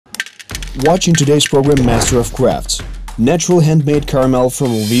Watching today's program Master of Crafts. Natural handmade caramel from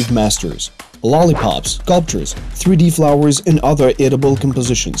Lviv masters. Lollipops, sculptures, 3D flowers and other edible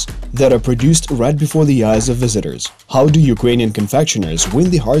compositions that are produced right before the eyes of visitors. How do Ukrainian confectioners win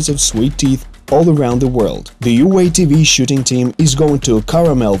the hearts of sweet teeth all around the world? The UATV shooting team is going to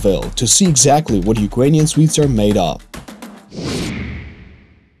Caramelvill to see exactly what Ukrainian sweets are made of.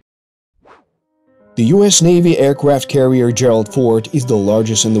 The US Navy aircraft carrier Gerald Ford is the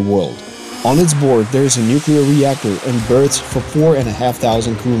largest in the world. On its board, there is a nuclear reactor and berths for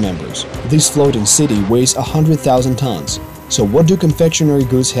 4,500 crew members. This floating city weighs 100,000 tons. So what do confectionery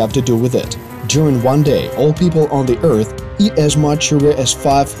goods have to do with it? During one day, all people on the Earth eat as much sugar as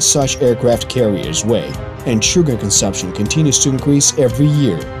 5 such aircraft carriers weigh, and sugar consumption continues to increase every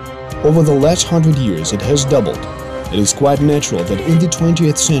year. Over the last 100 years, it has doubled. It is quite natural that in the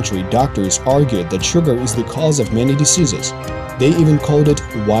 20th century, doctors argued that sugar is the cause of many diseases. They even called it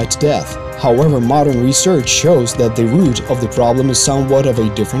white death. However, modern research shows that the root of the problem is somewhat of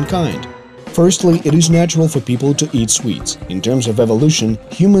a different kind. Firstly, it is natural for people to eat sweets. In terms of evolution,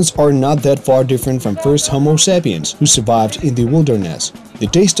 humans are not that far different from first Homo sapiens who survived in the wilderness. The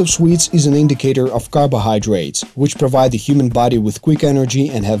taste of sweets is an indicator of carbohydrates, which provide the human body with quick energy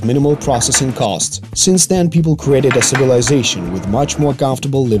and have minimal processing costs. Since then, people created a civilization with much more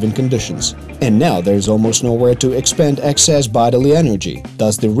comfortable living conditions. And now there is almost nowhere to expend excess bodily energy,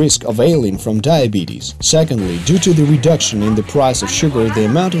 thus the risk of ailing from diabetes. Secondly, due to the reduction in the price of sugar, the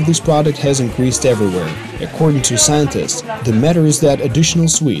amount of this product has increased everywhere. According to scientists, the matter is that additional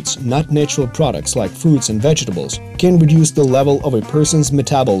sweets, not natural products like fruits and vegetables, can reduce the level of a person's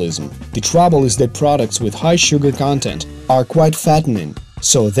metabolism. The trouble is that products with high sugar content are quite fattening,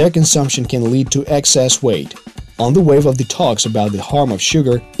 so their consumption can lead to excess weight. On the wave of the talks about the harm of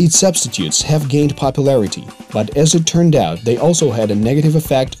sugar, its substitutes have gained popularity, but as it turned out, they also had a negative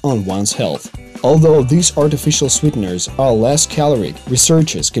effect on one's health. Although these artificial sweeteners are less caloric,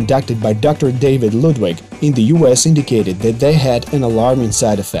 researches conducted by Dr. David Ludwig in the US indicated that they had an alarming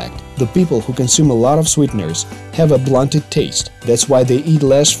side effect. The people who consume a lot of sweeteners have a blunted taste. That's why they eat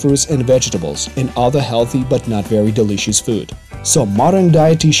less fruits and vegetables and other healthy but not very delicious food. So modern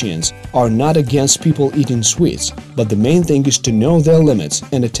dietitians are not against people eating sweets, but the main thing is to know their limits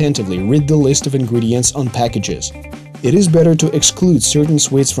and attentively read the list of ingredients on packages. It is better to exclude certain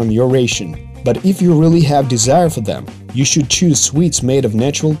sweets from your ration. But if you really have desire for them, you should choose sweets made of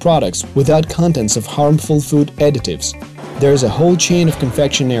natural products without contents of harmful food additives. There is a whole chain of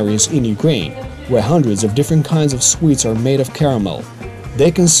confectionaries in Ukraine where hundreds of different kinds of sweets are made of caramel. They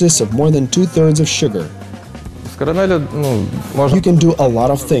consist of more than 2/3 of sugar. You can do a lot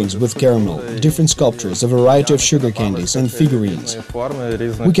of things with caramel, different sculptures, a variety of sugar candies and figurines.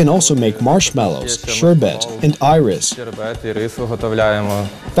 We can also make marshmallows, sherbet and iris.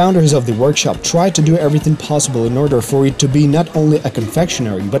 Founders of the workshop try to do everything possible in order for it to be not only a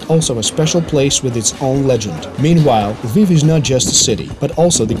confectionery but also a special place with its own legend. Meanwhile, Lviv is not just a city, but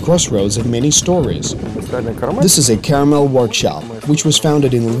also the crossroads of many stories. This is a caramel workshop, which was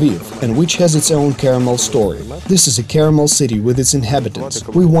founded in Lviv and which has its own caramel story. This is a caramel city with its inhabitants.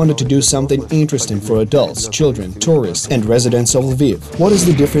 We wanted to do something interesting for adults, children, tourists, and residents of Lviv. What is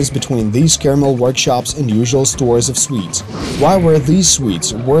the difference between these caramel workshops and usual stores of sweets? Why were these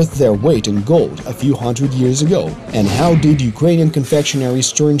sweets worth their weight in gold a few hundred years ago? And how did Ukrainian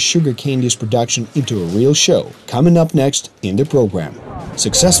confectionaries turn sugar candies production into a real show? Coming up next in the program.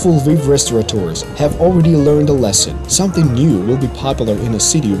 Successful Lviv restaurateurs have already learned a lesson. Something new will be popular in a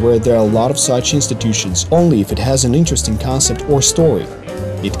city where there are a lot of such institutions only if it has an interesting concept or story.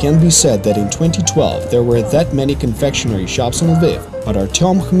 It can be said that in 2012 there were that many confectionery shops in Lviv, but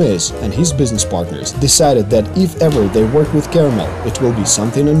Artem Khmyz and his business partners decided that if ever they work with caramel, it will be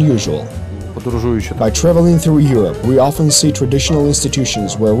something unusual. By traveling through Europe, we often see traditional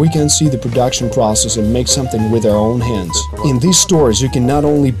institutions where we can see the production process and make something with our own hands. In these stores, you can not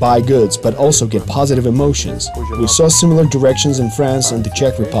only buy goods, but also get positive emotions. We saw similar directions in France and the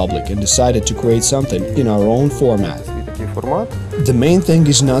Czech Republic and decided to create something in our own format. The main thing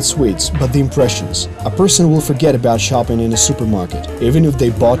is not sweets, but the impressions. A person will forget about shopping in a supermarket, even if they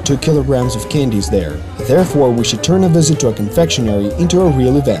bought 2 kilograms of candies there. Therefore, we should turn a visit to a confectionery into a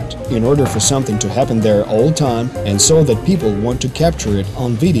real event, in order for something to happen there all the time, and so that people want to capture it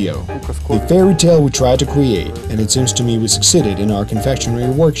on video. The fairy tale we try to create, and it seems to me we succeeded in our confectionery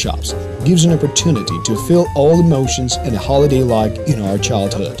workshops, gives an opportunity to feel all emotions and a holiday like in our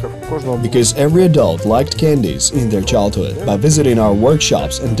childhood. Because every adult liked candies in their childhood. By visiting our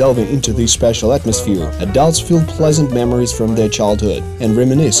workshops and delving into this special atmosphere, adults feel pleasant memories from their childhood and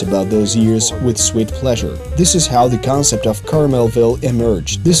reminisce about those years with sweet pleasure. This is how the concept of Caramelvill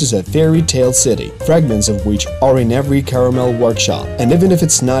emerged. This is a fairy tale city, fragments of which are in every caramel workshop. And even if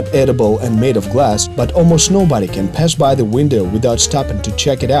it's not edible and made of glass, but almost nobody can pass by the window without stopping to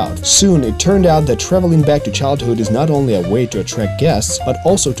check it out. Soon it turned out that traveling back to childhood is not only a way to attract guests, but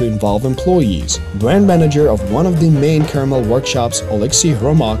also to involve employees. Brand manager of one of the main caramel workshops, Oleksiy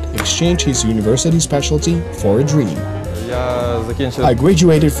Hromak, exchanged his university specialty for a dream. I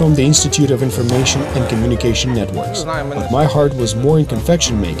graduated from the Institute of Information and Communication Networks, but my heart was more in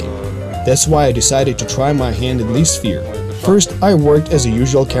confection making. That's why I decided to try my hand in this sphere. First, I worked as a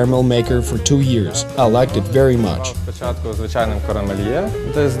usual caramel maker for 2 years. I liked it very much.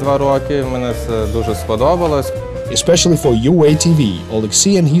 Especially for UATV,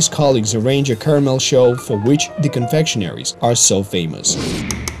 Oleksiy and his colleagues arrange a caramel show for which the confectionaries are so famous.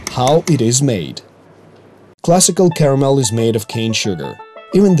 How it is made. Classical caramel is made of cane sugar.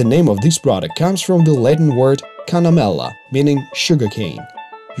 Even the name of this product comes from the Latin word canamella, meaning sugar cane.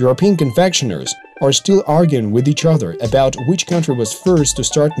 European confectioners are still arguing with each other about which country was first to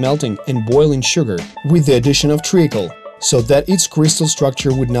start melting and boiling sugar with the addition of treacle, so that its crystal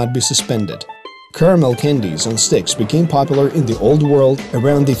structure would not be suspended. Caramel candies on sticks became popular in the Old World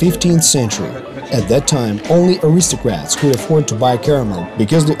around the 15th century. At that time, only aristocrats could afford to buy caramel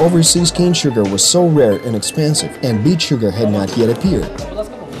because the overseas cane sugar was so rare and expensive, and beet sugar had not yet appeared.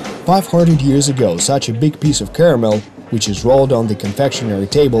 500 years ago, such a big piece of caramel, which is rolled on the confectionery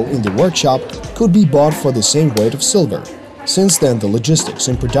table in the workshop, could be bought for the same weight of silver. Since then, the logistics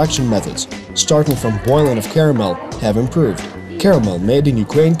and production methods, starting from boiling of caramel, have improved. Caramel made in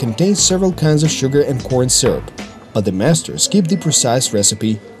Ukraine contains several kinds of sugar and corn syrup, but the masters keep the precise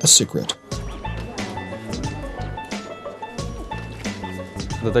recipe a secret.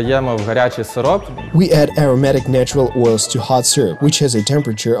 We add aromatic natural oils to hot syrup, which has a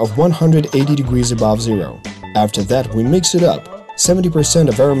temperature of 180 degrees above zero. After that, we mix it up. 70%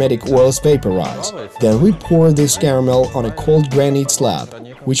 of aromatic oils vaporize. Then we pour this caramel on a cold granite slab,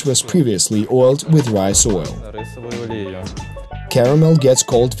 which was previously oiled with rice oil. Caramel gets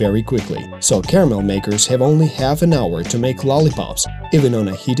cold very quickly, so caramel makers have only half an hour to make lollipops, even on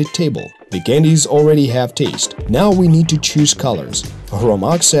a heated table. The candies already have taste. Now we need to choose colors.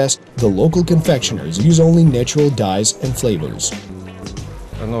 Hromak says the local confectioners use only natural dyes and flavors.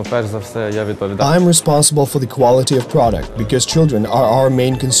 I'm responsible for the quality of product because children are our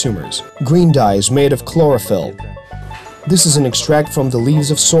main consumers. Green dye is made of chlorophyll. This is an extract from the leaves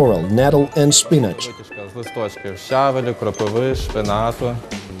of sorrel, nettle and spinach.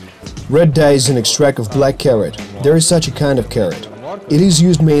 Red dye is an extract of black carrot. There is such a kind of carrot. It is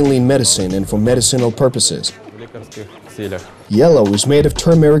used mainly in medicine and for medicinal purposes. Yellow is made of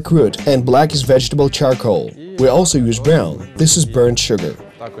turmeric root and black is vegetable charcoal. We also use brown. This is burnt sugar.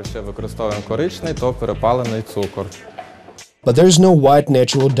 But there is no white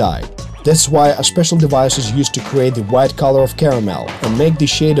natural dye. That's why a special device is used to create the white color of caramel and make the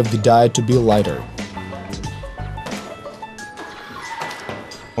shade of the dye to be lighter.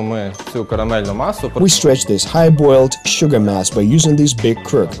 We stretch this high-boiled sugar mass by using this big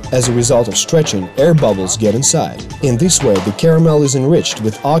crook. As a result of stretching, air bubbles get inside. In this way, the caramel is enriched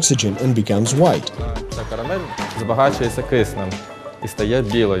with oxygen and becomes white.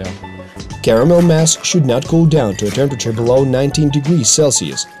 Caramel mass should not cool down to a temperature below 19 degrees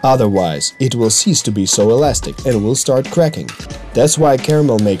Celsius, otherwise it will cease to be so elastic and will start cracking. That's why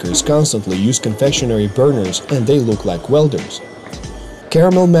caramel makers constantly use confectionery burners and they look like welders.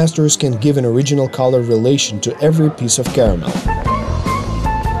 Caramel masters can give an original color relation to every piece of caramel.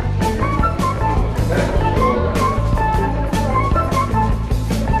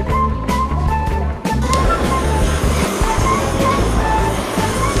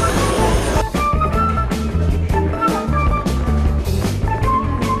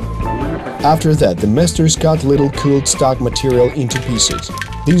 After that, the masters cut little cooled stock material into pieces.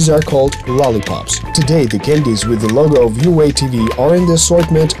 These are called lollipops. Today, the candies with the logo of UATV are in the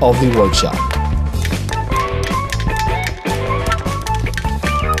assortment of the workshop.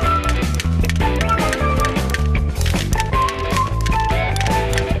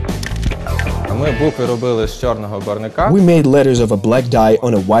 We made letters of a black dye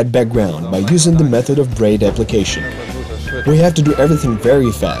on a white background by using the method of braid application. We have to do everything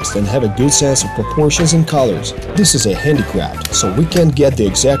very fast and have a good sense of proportions and colors. This is a handicraft, so we can't get the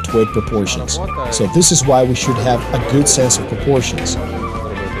exact weight proportions. So this is why we should have a good sense of proportions.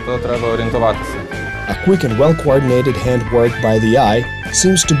 A quick and well-coordinated handwork by the eye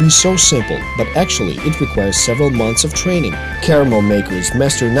seems to be so simple, but actually it requires several months of training. Caramel makers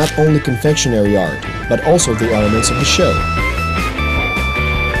master not only confectionery art, but also the elements of the show.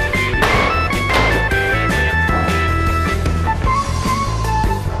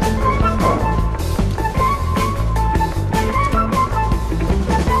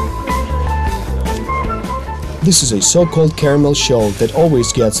 This is a so-called caramel show that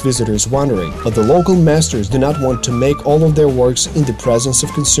always gets visitors wondering, but the local masters do not want to make all of their works in the presence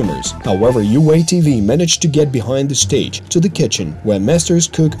of consumers. However, UATV managed to get behind the stage, to the kitchen, where masters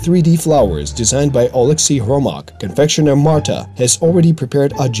cook 3D flowers designed by Oleksiy Hromak. Confectioner Marta has already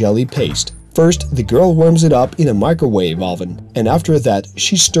prepared a jelly paste. First, the girl warms it up in a microwave oven, and after that,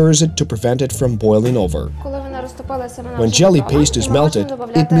 she stirs it to prevent it from boiling over. When jelly paste is melted,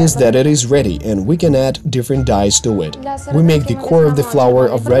 it means that it is ready and we can add different dyes to it. We make the core of the flour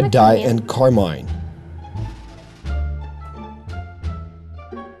of red dye and carmine.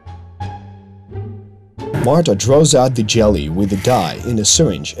 Marta draws out the jelly with the dye in a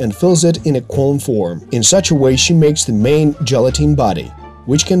syringe and fills it in a cone form. In such a way she makes the main gelatin body,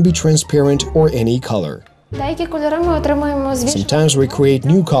 which can be transparent or any color. Sometimes we create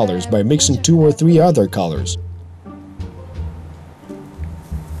new colors by mixing 2 or 3 other colors.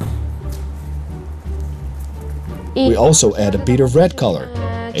 We also add a bit of red color,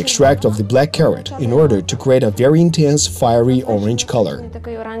 extract of the black carrot, in order to create a very intense, fiery orange color.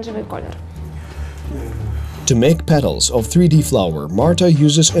 To make petals of 3D flower, Marta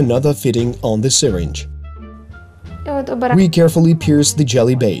uses another fitting on the syringe. We carefully pierce the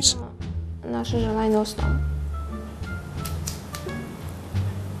jelly base.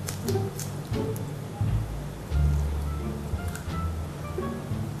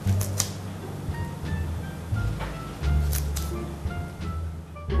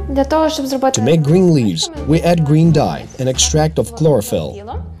 To make green leaves, we add green dye, an extract of chlorophyll.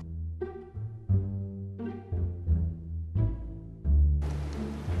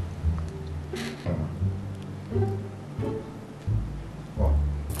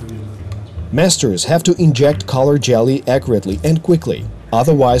 Masters have to inject color jelly accurately and quickly,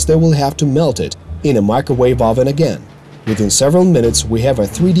 otherwise they will have to melt it in a microwave oven again. Within several minutes we have a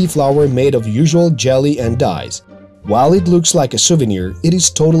 3D flower made of usual jelly and dyes. While it looks like a souvenir, it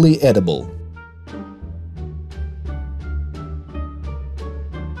is totally edible.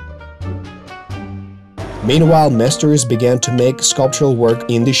 Meanwhile, masters began to make sculptural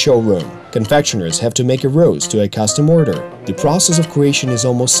work in the showroom. Confectioners have to make a rose to a custom order. The process of creation is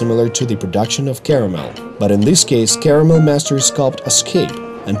almost similar to the production of caramel. But in this case, caramel masters sculpt a scape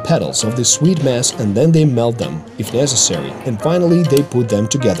and petals of the sweet mass, and then they melt them, if necessary, and finally they put them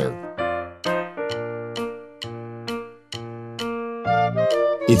together.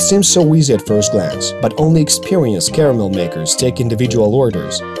 It seems so easy at first glance, but only experienced caramel makers take individual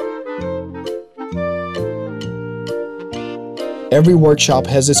orders. Every workshop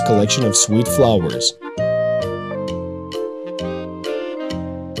has its collection of sweet flowers.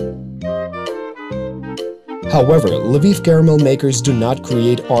 However, Lviv caramel makers do not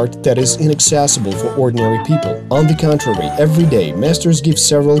create art that is inaccessible for ordinary people. On the contrary, every day, masters give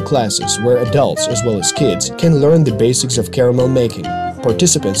several classes where adults as well as kids can learn the basics of caramel making.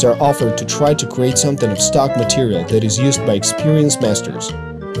 Participants are offered to try to create something of stock material that is used by experienced masters.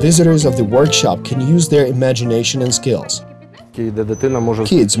 Visitors of the workshop can use their imagination and skills.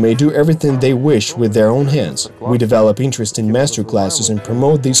 Kids may do everything they wish with their own hands. We develop interest in master classes and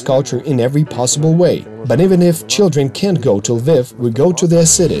promote this culture in every possible way. But even if children can't go to Lviv, we go to their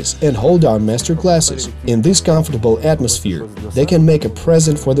cities and hold our master classes. In this comfortable atmosphere, they can make a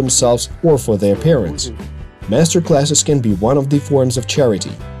present for themselves or for their parents. Master classes can be one of the forms of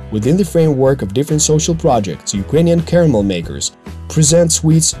charity. Within the framework of different social projects, Ukrainian caramel makers present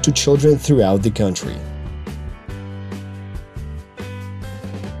sweets to children throughout the country.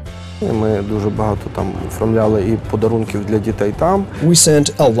 We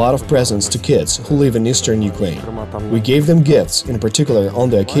sent a lot of presents to kids who live in eastern Ukraine. We gave them gifts, in particular on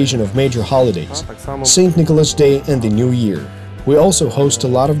the occasion of major holidays, St. Nicholas Day and the New Year. We also host a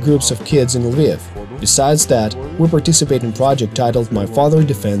lot of groups of kids in Lviv. Besides that, we participate in a project titled My Father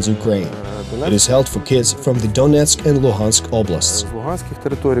Defends Ukraine. It is held for kids from the Donetsk and Luhansk oblasts.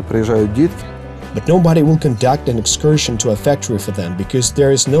 But nobody will conduct an excursion to a factory for them because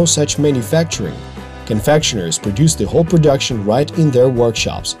there is no such manufacturing. Confectioners produce the whole production right in their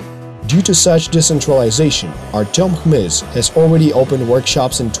workshops. Due to such decentralization, Artem Khmyz has already opened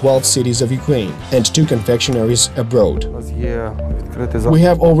workshops in 12 cities of Ukraine and 2 confectionaries abroad. We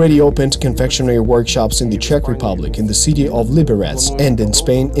have already opened confectionery workshops in the Czech Republic, in the city of Liberec, and in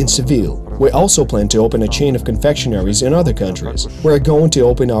Spain in Seville. We also plan to open a chain of confectionaries in other countries. We're going to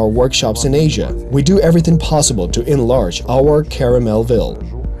open our workshops in Asia. We do everything possible to enlarge our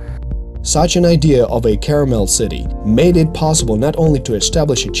Caramelvill. Such an idea of a caramel city made it possible not only to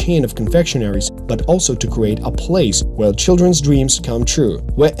establish a chain of confectionaries, but also to create a place where children's dreams come true,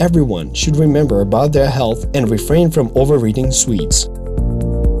 where everyone should remember about their health and refrain from overeating sweets.